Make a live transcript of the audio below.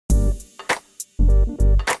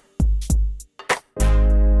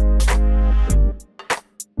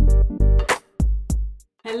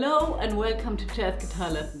Hello and welcome to Jazz Guitar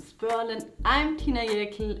Lessons Berlin. I'm Tina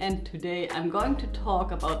Jäckel and today I'm going to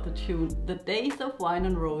talk about the tune The Days of Wine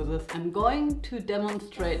and Roses. I'm going to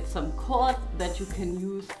demonstrate some chords that you can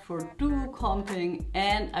use for duo comping,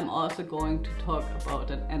 and I'm also going to talk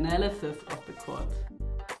about an analysis of the chords.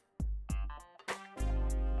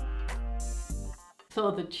 So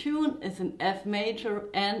the tune is in F major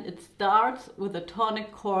and it starts with a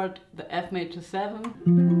tonic chord, the F major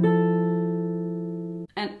 7.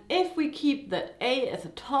 And if we keep that A as a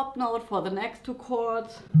top note for the next two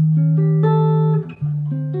chords,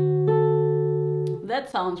 that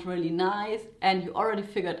sounds really nice, and you already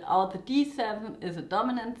figured out the D7 is a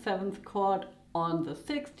dominant 7th chord on the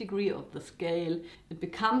 6th degree of the scale. It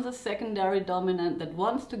becomes a secondary dominant that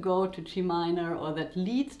wants to go to G minor or that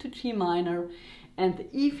leads to G minor, and the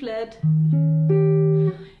E flat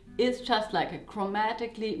is just like a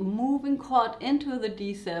chromatically moving chord into the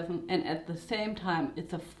D7, and at the same time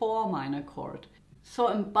it's a 4 minor chord. So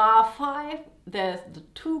in bar 5 there's the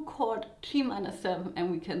 2 chord G minor 7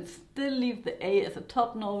 and we can still leave the A as a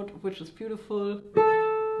top note, which is beautiful.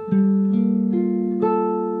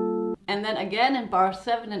 And then again in bar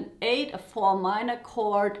 7 and 8 a 4 minor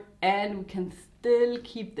chord, and we can still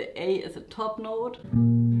keep the A as a top note.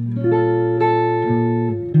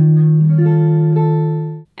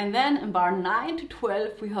 And then in bar 9 to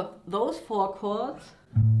 12 we have those 4 chords.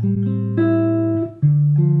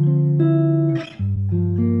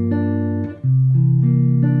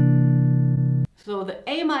 So the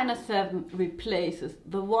A minor 7 replaces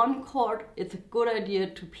the 1 chord. It's a good idea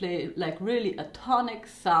to play like really a tonic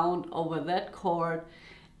sound over that chord.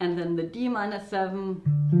 And then the D minor 7,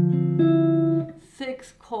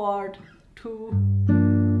 6 chord,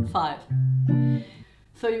 2, 5.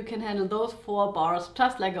 So you can handle those 4 bars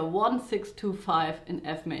just like a 1, 6, 2, 5 in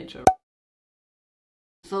F major.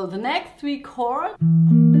 So the next 3 chords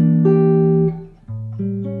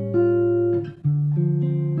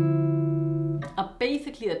are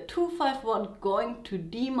basically a 2, 5, 1 going to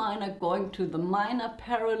D minor, going to the minor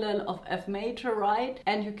parallel of F major, right?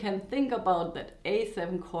 And you can think about that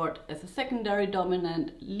A7 chord as a secondary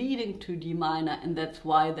dominant leading to D minor, and that's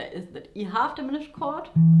why there is that E half diminished chord.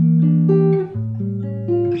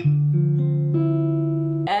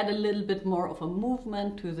 Add a little bit more of a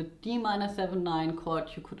movement to the D minor 7, 9 chord.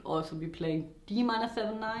 You could also be playing D minor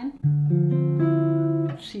 7, 9,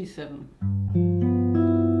 G7.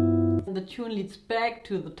 And the tune leads back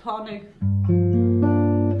to the tonic.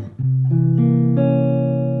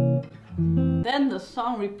 Then the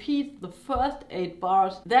song repeats the first 8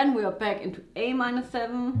 bars. Then we are back into A minor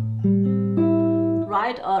 7,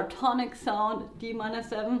 right, our tonic sound, D minor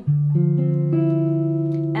 7.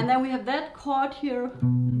 And then we have that chord here,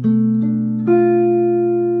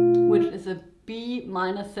 which is a B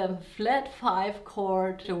minor 7 flat 5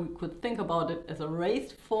 chord. So we could think about it as a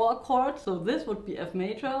raised 4 chord. So this would be F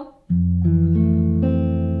major.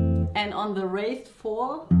 And on the raised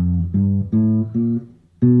 4,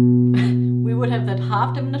 we would have that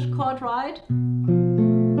half diminished chord, right?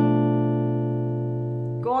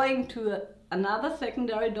 Going to another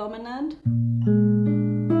secondary dominant.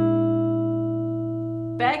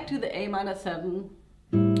 Back to the A minor 7,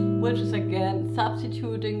 which is again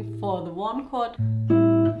substituting for the 1 chord.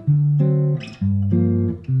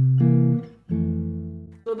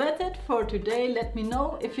 So that's it for today. Let me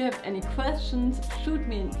know if you have any questions. Shoot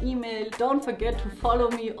me an email. Don't forget to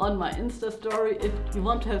follow me on my Insta story if you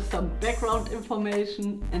want to have some background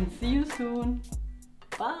information, and see you soon.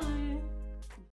 Bye!